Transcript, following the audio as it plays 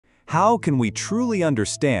How can we truly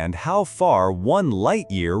understand how far one light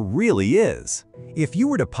year really is? If you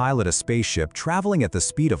were to pilot a spaceship traveling at the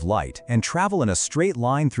speed of light and travel in a straight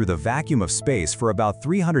line through the vacuum of space for about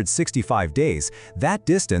 365 days, that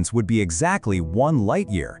distance would be exactly 1 light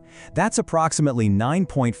year. That's approximately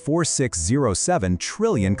 9.4607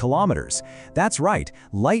 trillion kilometers. That's right,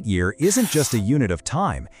 light year isn't just a unit of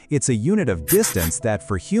time, it's a unit of distance that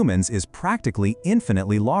for humans is practically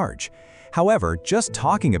infinitely large. However, just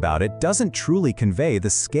talking about it doesn't truly convey the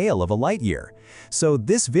scale of a light year. So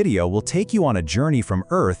this video will take you on a journey from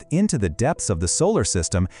Earth into the depths of the solar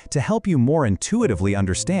system to help you more intuitively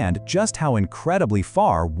understand just how incredibly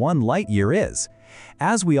far 1 light year is.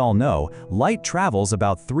 As we all know, light travels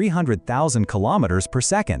about 300,000 kilometers per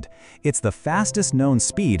second. It's the fastest known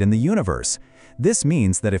speed in the universe. This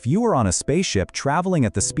means that if you were on a spaceship traveling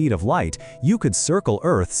at the speed of light, you could circle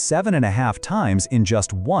Earth 7.5 times in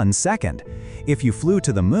just 1 second. If you flew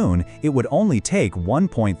to the moon, it would only take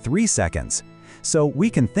 1.3 seconds. So we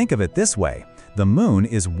can think of it this way. The moon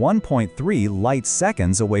is 1.3 light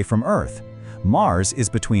seconds away from Earth. Mars is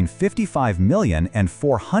between 55 million and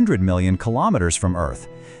 400 million kilometers from Earth.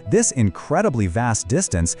 This incredibly vast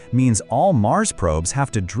distance means all Mars probes have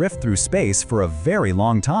to drift through space for a very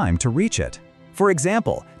long time to reach it. For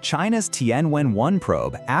example, China's Tianwen-1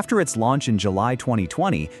 probe, after its launch in July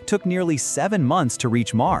 2020, took nearly 7 months to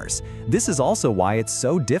reach Mars. This is also why it's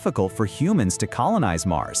so difficult for humans to colonize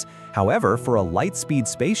Mars. However, for a light-speed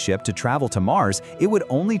spaceship to travel to Mars, it would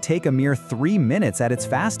only take a mere 3 minutes at its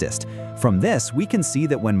fastest. From this, we can see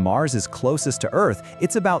that when Mars is closest to Earth,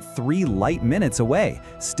 it's about 3 light minutes away,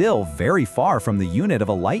 still very far from the unit of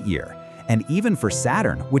a light year. And even for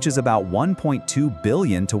Saturn, which is about 1.2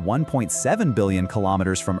 billion to 1.7 billion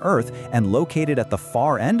kilometers from Earth and located at the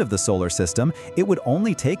far end of the solar system, it would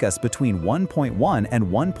only take us between 1.1 and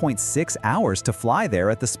 1.6 hours to fly there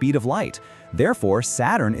at the speed of light. Therefore,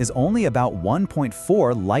 Saturn is only about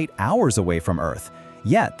 1.4 light hours away from Earth.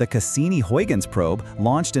 Yet, the Cassini-Huygens probe,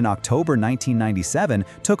 launched in October 1997,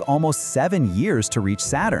 took almost 7 years to reach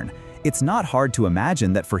Saturn. It's not hard to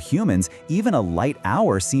imagine that for humans, even a light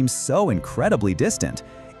hour seems so incredibly distant.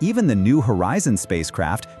 Even the New Horizons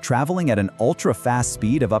spacecraft, traveling at an ultra-fast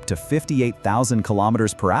speed of up to 58,000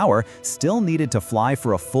 kilometers per hour, still needed to fly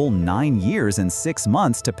for a full 9 years and 6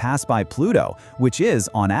 months to pass by Pluto, which is,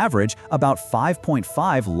 on average, about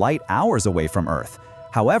 5.5 light hours away from Earth.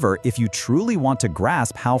 However, if you truly want to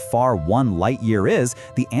grasp how far 1 light year is,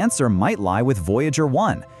 the answer might lie with Voyager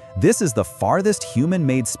 1. This is the farthest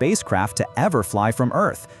human-made spacecraft to ever fly from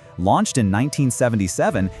Earth. Launched in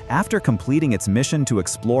 1977, after completing its mission to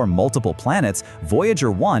explore multiple planets,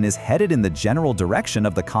 Voyager 1 is headed in the general direction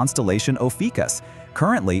of the constellation Ophiuchus.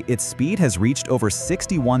 Currently, its speed has reached over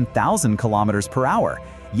 61,000 kilometers per hour.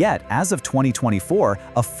 Yet, as of 2024,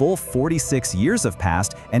 a full 46 years have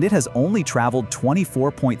passed and it has only traveled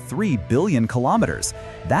 24.3 billion kilometers.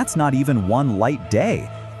 That's not even 1 light day.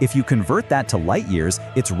 If you convert that to light years,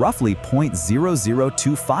 it's roughly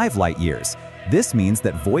 0.0025 light years. This means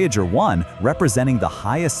that Voyager 1, representing the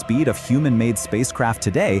highest speed of human-made spacecraft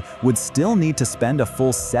today, would still need to spend a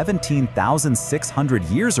full 17,600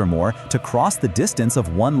 years or more to cross the distance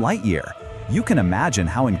of 1 light year. You can imagine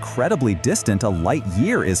how incredibly distant a light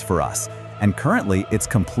year is for us. And currently, it's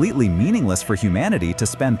completely meaningless for humanity to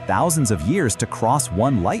spend thousands of years to cross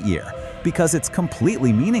 1 light year, because it's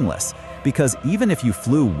completely meaningless. Because even if you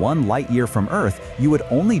flew 1 light year from Earth, you would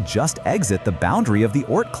only just exit the boundary of the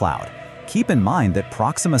Oort cloud. Keep in mind that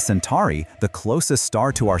Proxima Centauri, the closest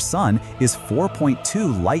star to our Sun, is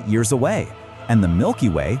 4.2 light years away. And the Milky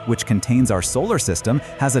Way, which contains our solar system,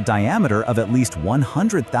 has a diameter of at least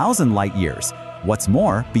 100,000 light years. What's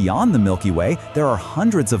more, beyond the Milky Way, there are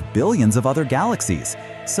hundreds of billions of other galaxies.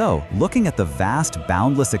 So, looking at the vast,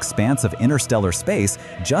 boundless expanse of interstellar space,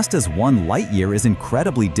 just as 1 light year is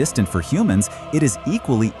incredibly distant for humans, it is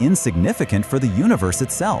equally insignificant for the universe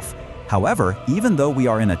itself. However, even though we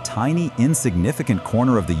are in a tiny, insignificant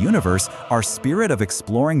corner of the universe, our spirit of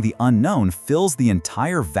exploring the unknown fills the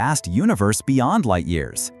entire vast universe beyond light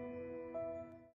years.